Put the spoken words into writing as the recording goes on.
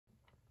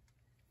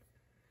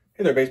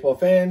Hey there, baseball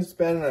fans. It's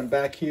Ben, and I'm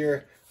back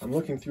here. I'm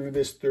looking through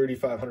this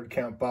 3,500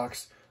 count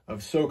box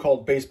of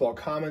so-called baseball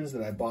commons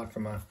that I bought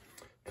from a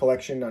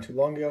collection not too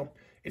long ago.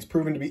 It's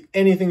proven to be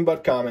anything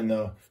but common,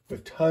 though,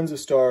 with tons of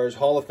stars,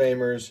 Hall of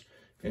Famers,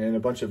 and a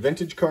bunch of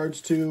vintage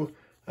cards, too.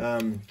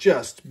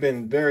 Just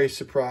been very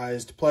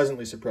surprised,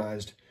 pleasantly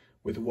surprised,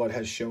 with what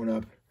has shown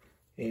up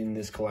in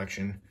this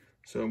collection.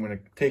 So I'm going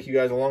to take you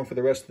guys along for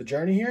the rest of the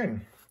journey here,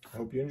 and I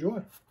hope you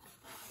enjoy.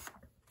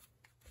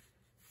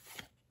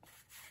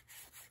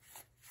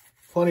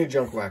 Plenty of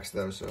junk wax,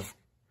 though, so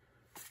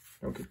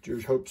don't get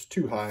your hopes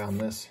too high on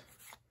this.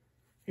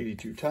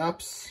 82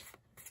 tops.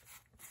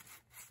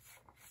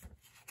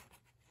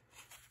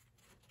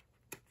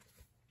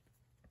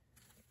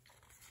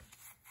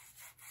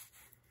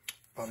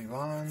 Bobby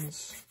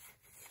Bonds.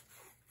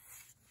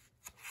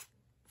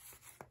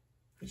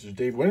 This is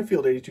Dave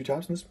Winfield, 82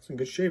 tops, and this one's in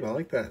good shape. I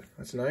like that.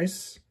 That's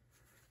nice.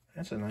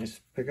 That's a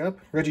nice pickup.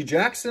 Reggie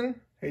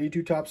Jackson,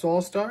 82 tops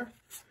All-Star.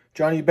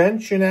 Johnny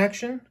Bench in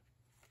action.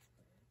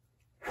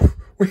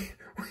 Wait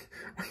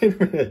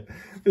a minute.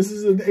 This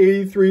is an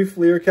 83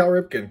 Fleer Cal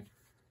Ripken.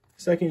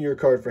 Second year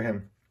card for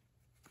him.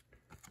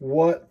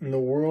 What in the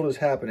world is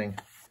happening?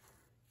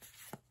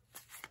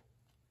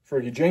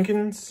 Fergie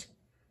Jenkins.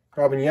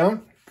 Robin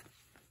Yount.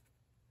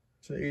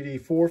 It's an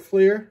 84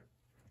 Fleer.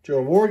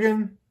 Joe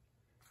Morgan.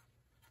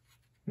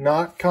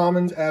 Not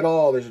commons at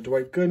all. There's a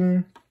Dwight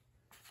Gooden.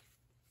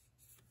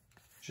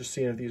 Just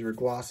seeing if these were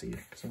glossy.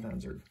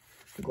 Sometimes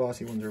the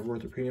glossy ones are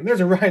worth a premium. There's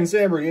a Ryan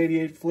Sandberg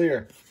 88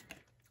 Fleer.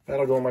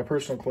 That'll go in my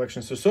personal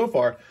collection. So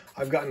far,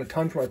 I've gotten a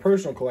ton for my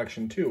personal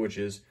collection, too, which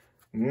is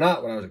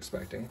not what I was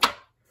expecting.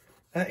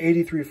 That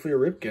 83 Fleer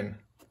Ripken.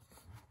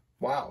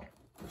 Wow.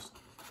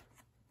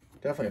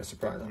 Definitely a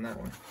surprise on that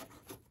one.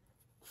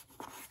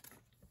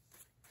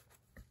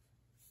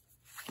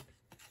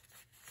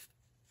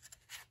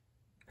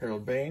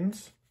 Harold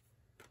Baines.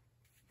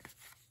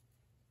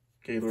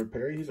 Gaylord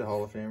Perry. He's a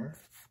Hall of Famer.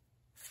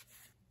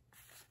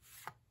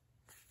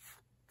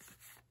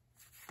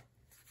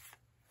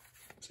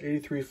 It's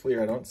 83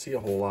 Fleer. I don't see a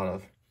whole lot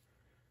of.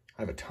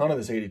 I have a ton of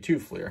this 82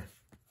 Fleer.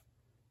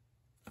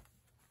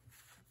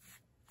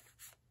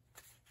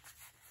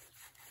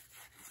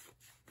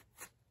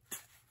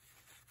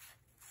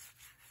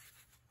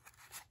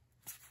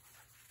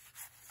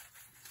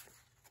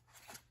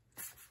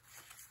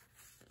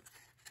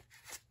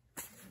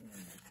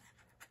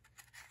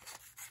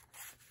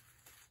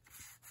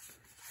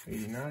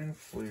 '89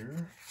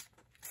 Fleer.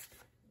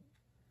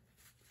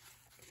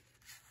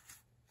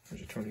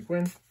 There's a Tony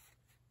Gwynn.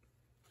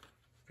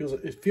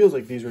 It feels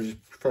like these were just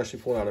freshly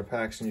pulled out of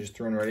packs and just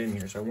thrown right in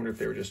here. So I wonder if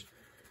they were just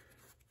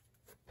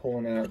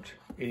pulling out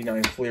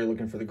 89 Fleer,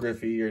 looking for the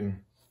Griffey or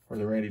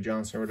the Randy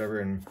Johnson or whatever,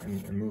 and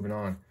moving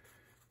on.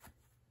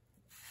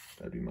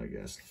 That'd be my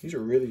guess. These are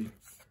really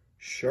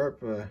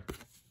sharp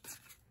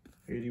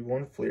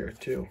 81 Fleer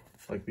too.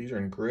 Like, these are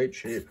in great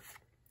shape.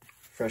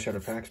 Fresh out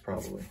of packs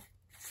probably.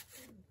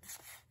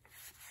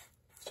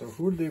 So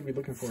who would they be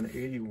looking for in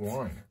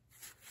 81?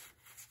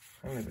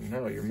 I don't even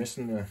know. You're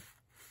missing the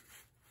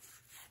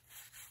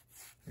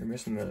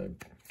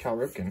Cal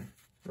Ripken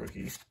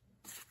rookie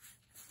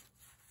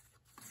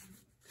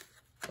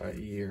by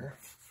year.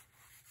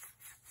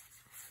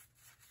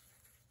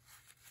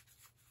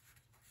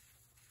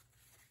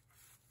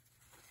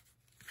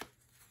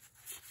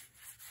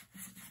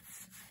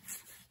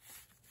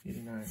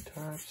 '89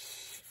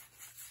 tops.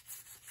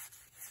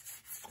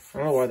 I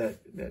don't know why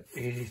that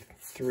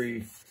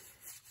 83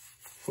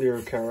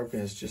 Fleer Cal Ripken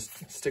is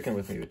just sticking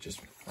with me. It just,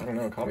 I don't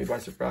know, it caught me by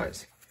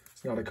surprise.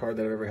 It's not a card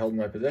that I've ever held in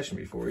my possession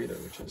before either,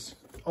 which is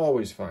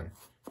always fun.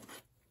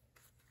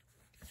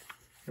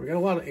 We got a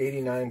lot of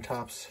 89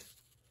 tops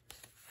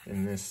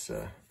in this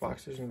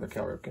box. There's another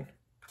Cal Ripken.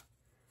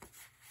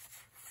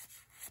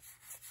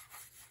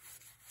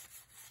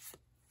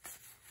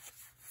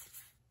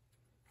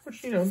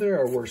 Which, you know,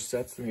 there are worse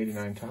sets than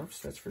 89 tops,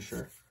 that's for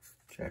sure.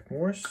 Jack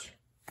Morris.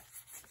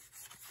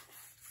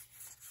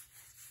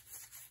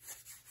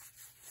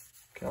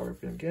 Cal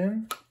Ripken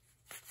again.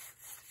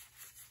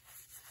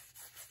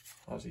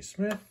 Ozzie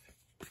Smith.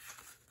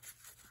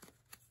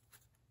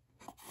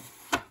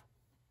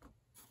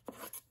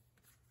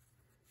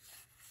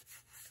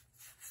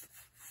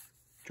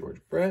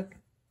 George Brett.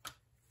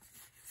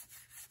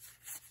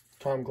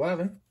 Tom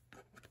Glavine.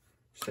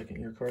 Second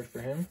year card for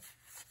him.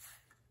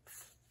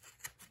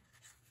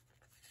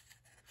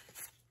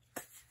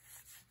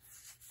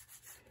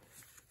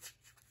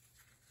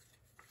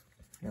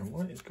 Now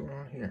what is going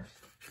on here?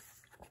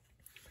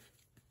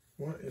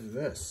 What is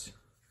this?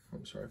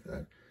 I'm sorry for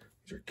that.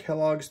 These are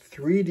Kellogg's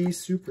 3D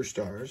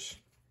Superstars.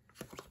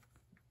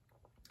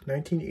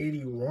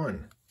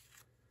 1981.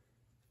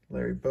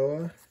 Larry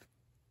Boa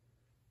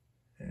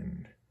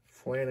and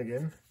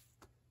Flanagan.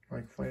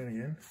 Mike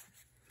Flanagan.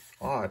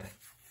 Odd.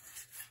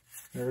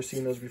 Never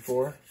seen those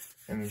before.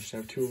 And just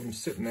have two of them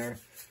sitting there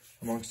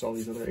amongst all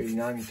these other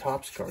 89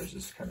 tops cards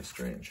is kind of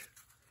strange.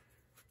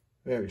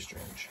 Very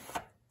strange.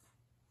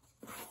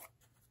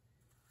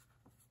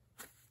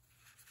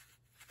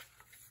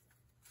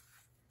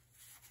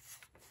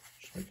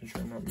 Just making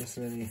sure I'm not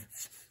missing any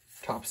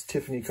Topps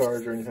Tiffany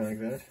cards or anything like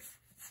that.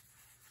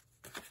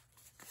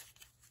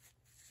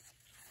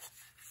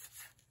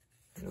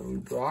 Lou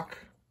Brock.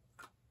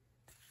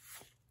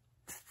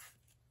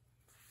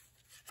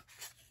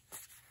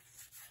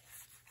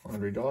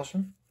 Andre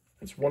Dawson.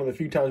 It's one of the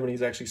few times when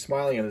he's actually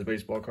smiling on his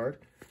baseball card.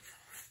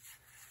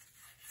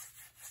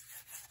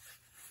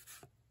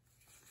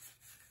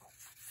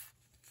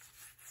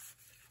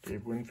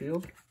 Dave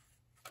Winfield.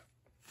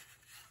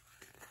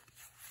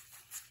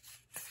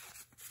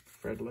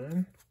 Fred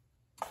Lynn.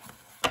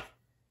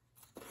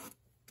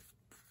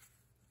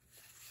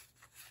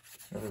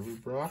 Another Lou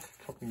Brock,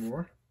 a couple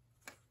more.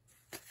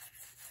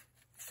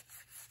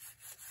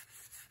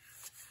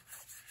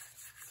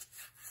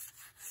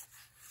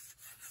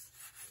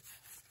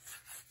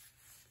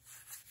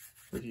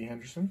 Ricky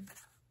Henderson.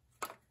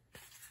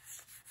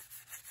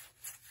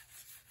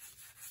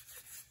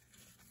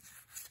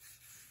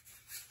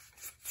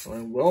 So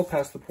I'm well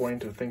past the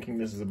point of thinking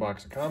this is a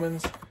box of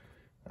commons.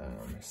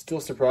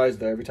 Still surprised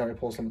though every time I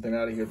pull something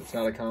out of here that's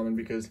not a common,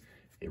 because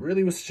it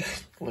really was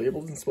just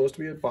labeled and supposed to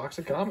be a box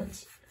of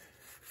commons.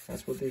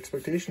 That's what the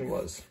expectation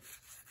was.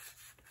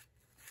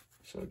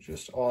 So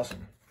just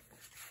awesome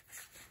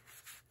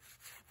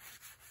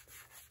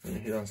when you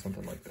hit on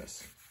something like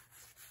this.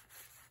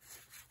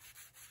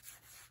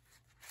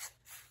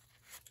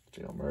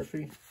 Dale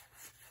Murphy.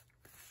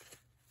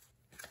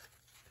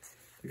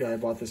 The guy I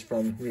bought this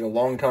from, we had a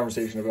long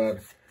conversation about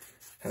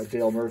how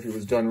Dale Murphy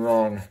was done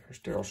wrong. There's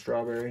Darryl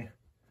Strawberry.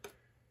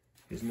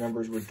 His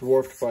numbers were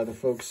dwarfed by the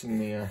folks in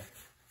the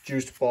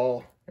juiced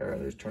ball era.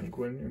 There's Tony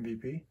Gwynn,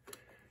 MVP.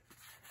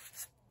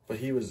 But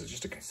he was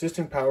just a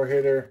consistent power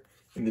hitter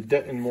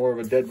in more of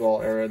a dead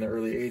ball era in the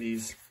early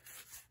 80s.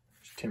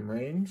 There's Tim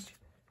Raines.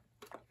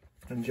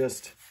 And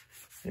just,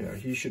 you know,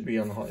 he should be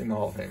in the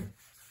Hall of Fame,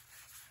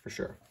 for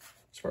sure,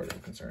 as far as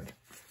I'm concerned.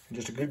 And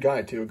just a good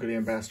guy, too, a good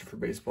ambassador for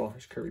baseball.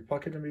 There's Kirby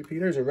Puckett, MVP.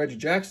 There's a Reggie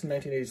Jackson,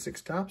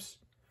 1986 Topps.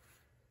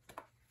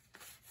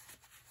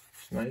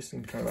 It's nice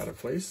and kind of out of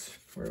place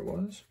where it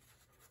was.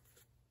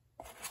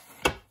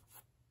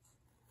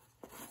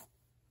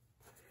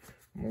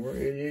 More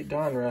 88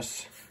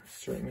 Donruss.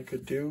 Certainly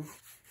could do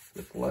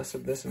with less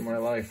of this in my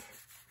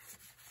life.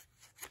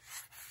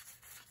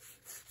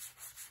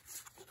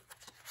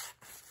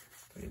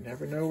 But you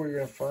never know where you're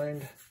going to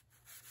find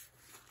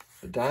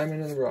the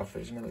diamond in the rough.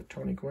 There's another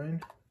Tony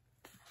Gwynn.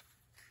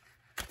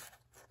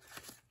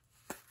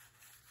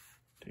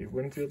 Dave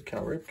Winfield,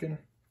 Cal Ripken.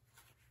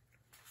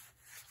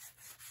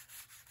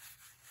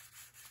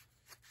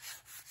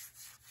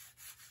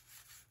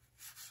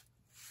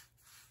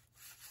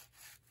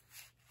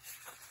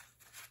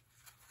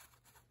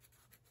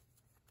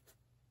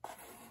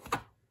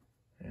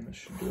 And this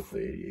should do it for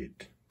the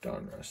 88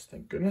 Donruss,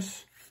 thank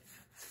goodness.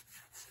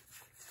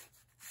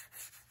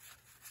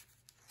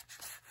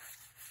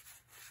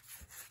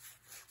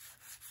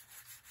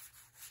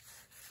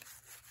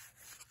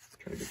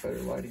 Try to get better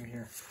lighting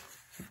here.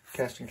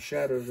 Casting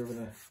shadows over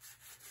the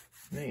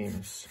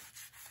names.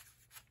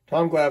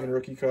 Tom Glavine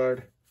rookie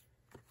card.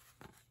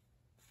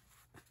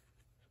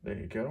 There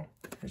you go.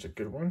 Here's a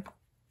good one.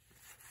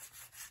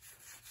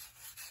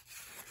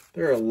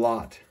 There are a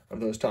lot of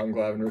those Tom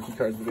Glavine rookie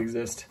cards that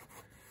exist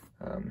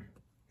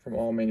from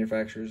all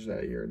manufacturers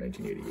that year,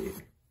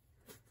 1988.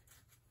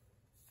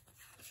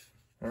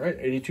 All right,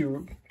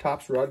 82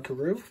 Topps Rod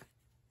Carew.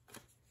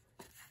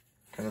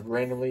 Kind of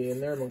randomly in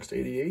there amongst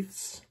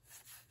 88s.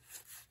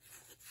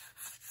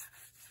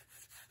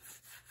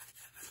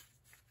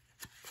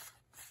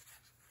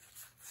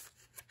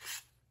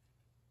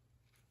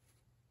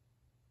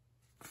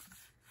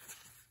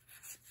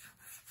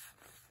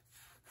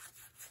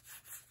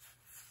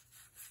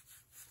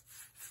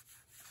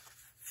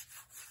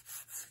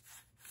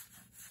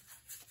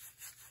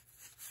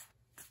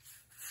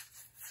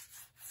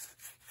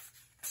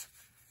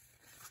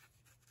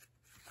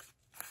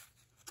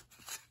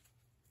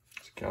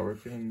 Cal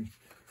Ripken and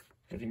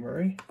Eddie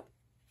Murray.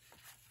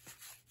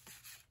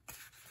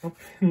 Oh,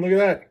 and look at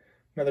that.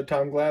 Another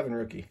Tom Glavine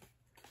rookie.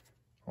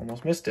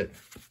 Almost missed it.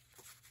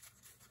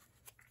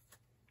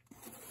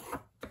 All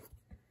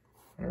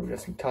right, we got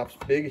some Topps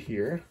Big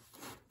here,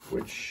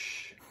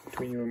 which,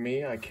 between you and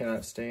me, I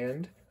cannot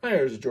stand. Oh,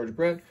 there's a George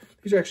Brett.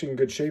 These are actually in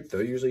good shape, though.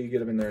 Usually you get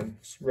them in there in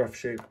rough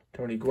shape.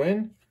 Tony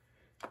Gwynn.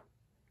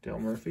 Dale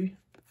Murphy.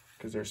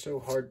 Because they're so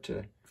hard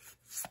to...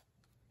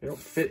 They don't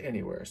fit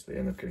anywhere, so they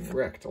end up getting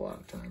wrecked a lot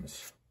of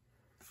times.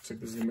 Looks like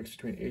this is a mix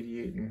between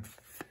 88 and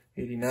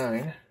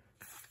 89.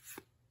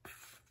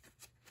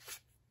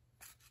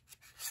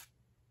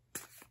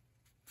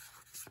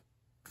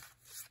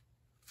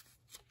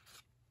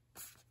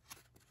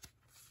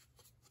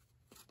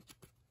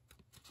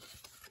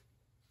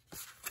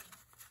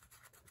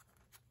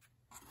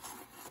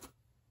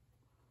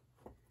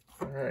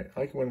 All right, I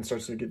like it when it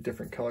starts to get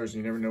different colors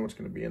and you never know what's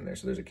going to be in there.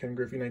 So there's a Ken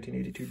Griffey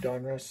 1982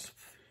 Donruss.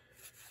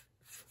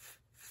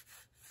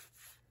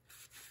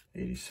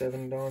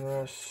 87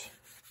 Donruss.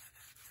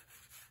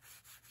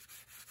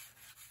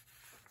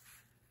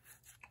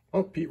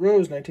 Oh, Pete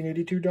Rose,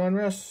 1982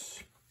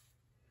 Donruss.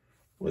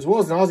 as well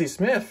as an Ozzie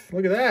Smith.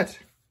 Look at that.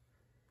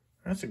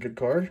 That's a good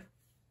card.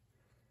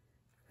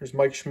 There's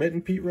Mike Schmidt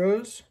and Pete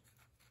Rose.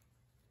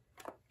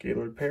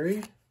 Gaylord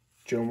Perry.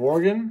 Joe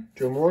Morgan.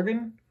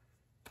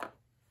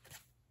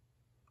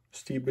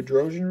 Steve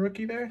Bedrosian,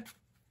 rookie there.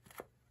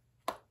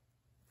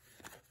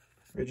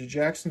 Reggie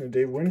Jackson and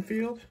Dave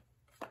Winfield.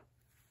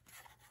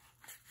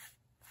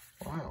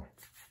 Wow.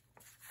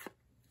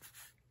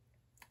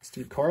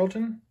 Steve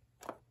Carlton.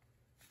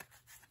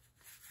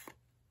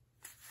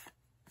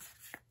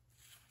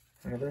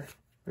 Another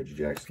Reggie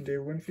Jackson,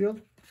 Dave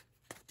Winfield.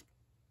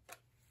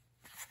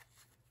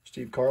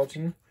 Steve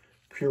Carlton.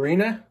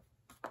 Purina.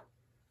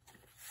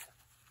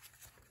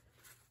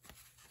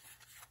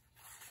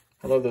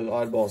 I love those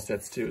oddball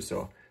sets too,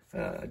 so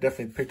I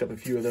definitely picked up a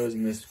few of those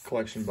in this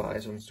collection buy,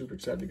 so I'm super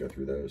excited to go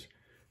through those.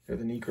 They're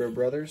the Necro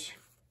Brothers.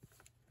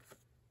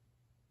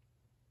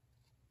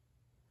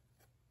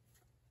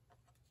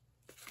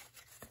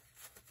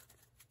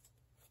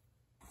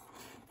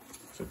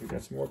 So if we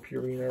got some more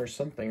Purina or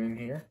something in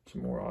here,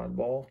 some more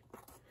oddball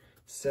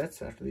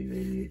sets after these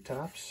 88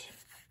 tops.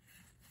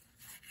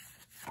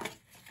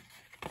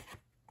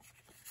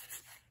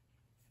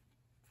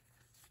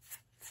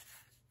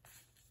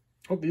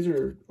 Oh, these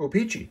are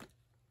O-Pee-Chee.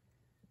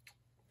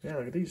 Yeah,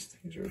 look at these.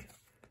 These are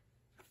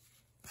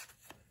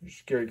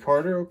there's Gary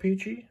Carter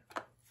O-Pee-Chee.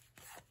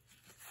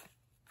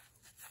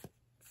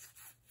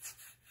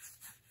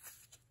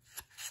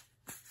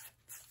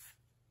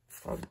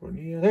 Bobby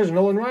Bonilla. There's an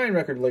Nolan Ryan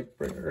record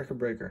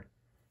breaker.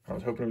 I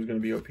was hoping it was going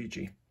to be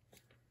O-Pee-Chee.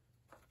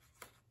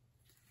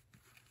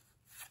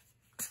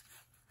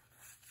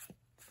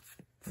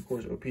 Of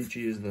course,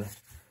 O-Pee-Chee is the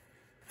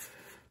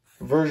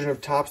version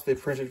of tops they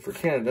printed for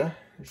Canada.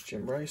 There's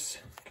Jim Rice,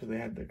 because they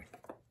had the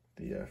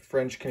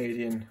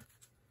French-Canadian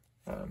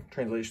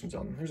translations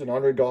on them. There's an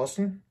Andre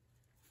Dawson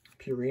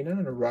Purina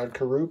and a Rod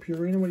Carew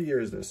Purina. What year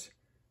is this?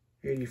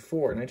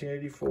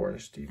 1984.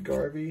 There's Steve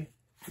Garvey,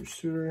 Bruce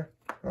Sutter,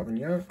 Robin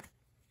Yount,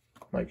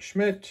 Mike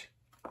Schmidt,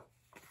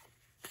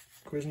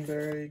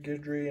 Quisenberry,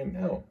 Guidry,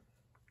 and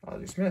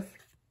Ozzie Smith.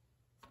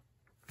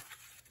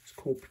 It's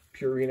cool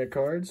Purina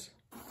cards.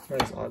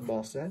 Nice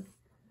oddball set.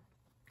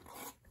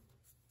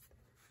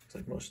 Looks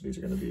like most of these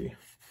are going to be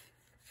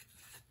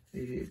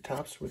 88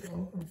 tops with,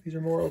 these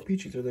are more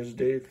O-Pee-Chee. So there's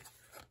Dave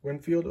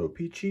Winfield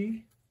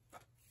O-Pee-Chee,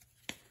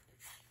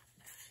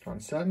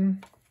 John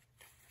Sutton,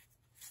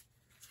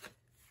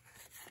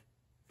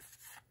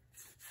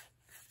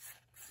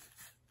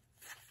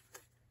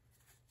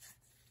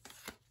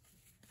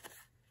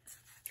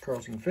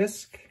 Carlton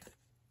Fisk,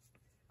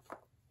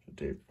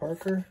 Dave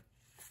Parker,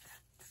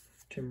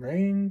 Tim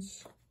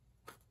Raines,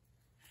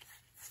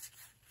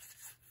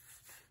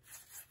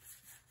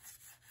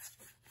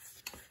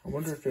 I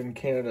wonder if in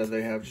Canada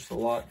they have just a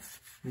lot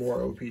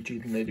more O-Pee-Chee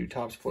than they do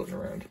tops floating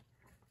around.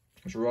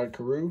 There's Rod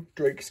Carew,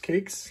 Drake's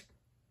Cakes,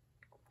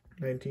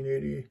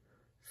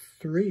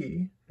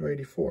 1983, or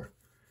 84.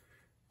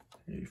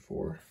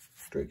 84,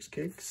 Drake's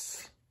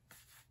Cakes,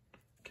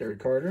 Gary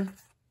Carter,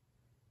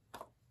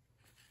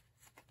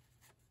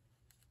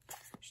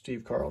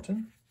 Steve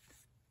Carlton.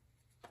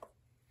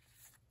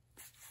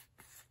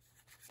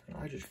 And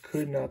I just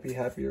could not be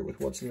happier with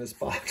what's in this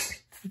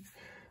box.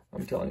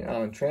 I'm telling you,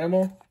 Alan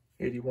Trammell,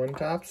 81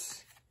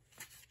 tops.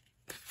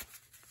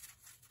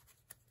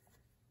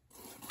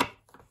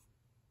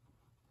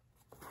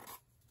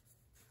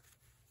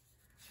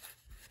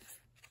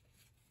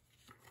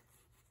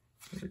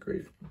 There's a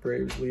great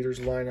Braves leaders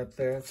lineup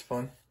there. That's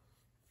fun.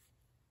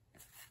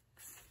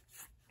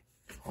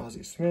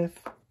 Ozzie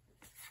Smith.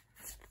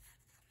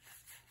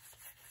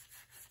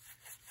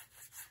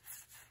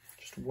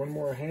 Just one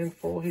more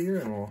handful here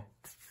and we'll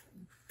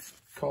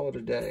call it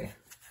a day.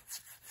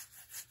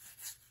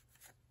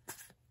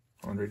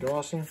 Andre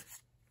Dawson.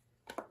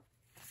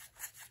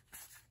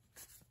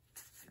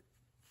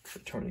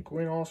 Tony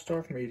Gwynn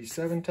All-Star from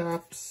 87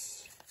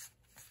 tops.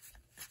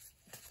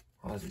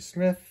 Ozzie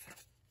Smith.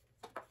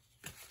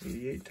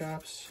 88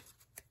 tops.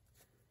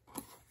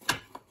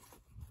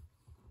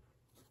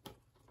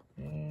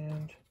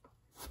 And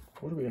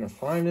what are we going to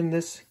find in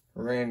this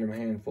random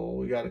handful?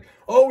 We got it.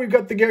 Oh, we've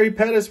got the Gary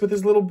Pettis with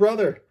his little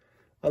brother.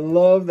 I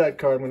love that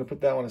card. I'm going to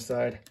put that one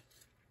aside.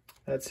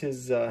 That's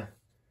his, when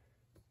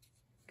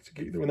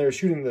they were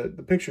shooting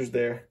the pictures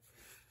there,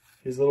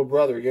 his little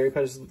brother, Gary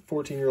Pettis'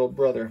 14-year-old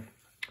brother,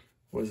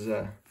 was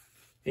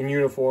in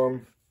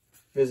uniform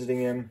visiting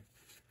him,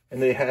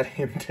 and they had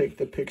him take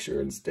the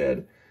picture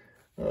instead.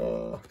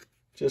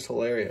 Just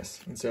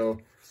hilarious. And so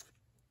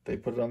they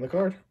put it on the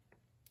card.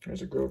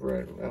 There's a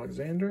Grover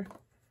Alexander.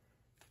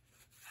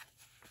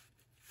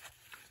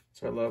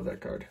 So I love that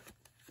card.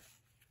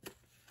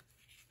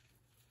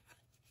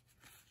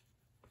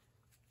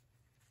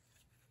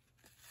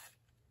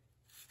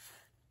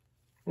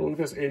 Well, look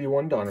at this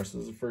 81 Donruss. This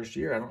is the first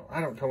year.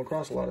 I don't come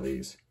across a lot of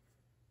these.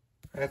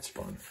 That's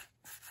fun.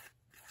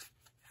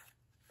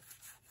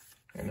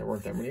 And there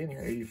weren't that many in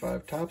here.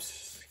 85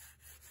 tops.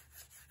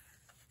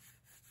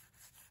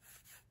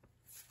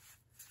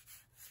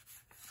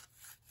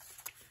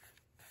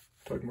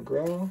 Doug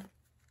McGraw.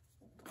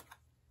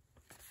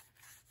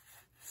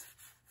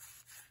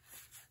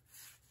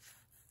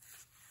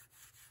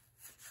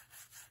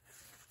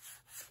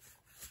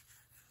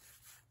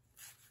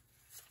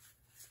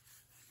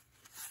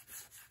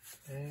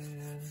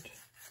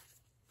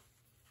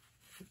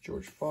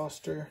 George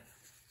Foster,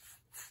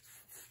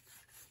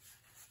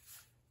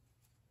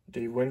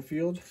 Dave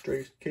Winfield,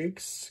 Drake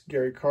Cakes,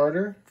 Gary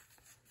Carter,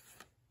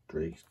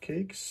 Drake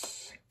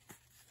Cakes,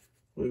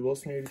 Willie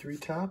Wilson 83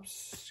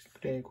 Tops,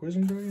 Dan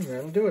Quisenberry, and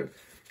that'll do it.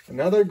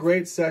 Another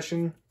great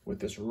session with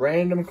this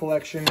random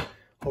collection.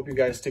 Hope you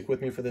guys stick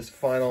with me for this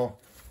final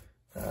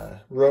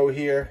row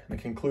here, the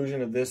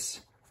conclusion of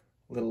this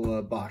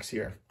little box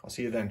here. I'll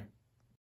see you then.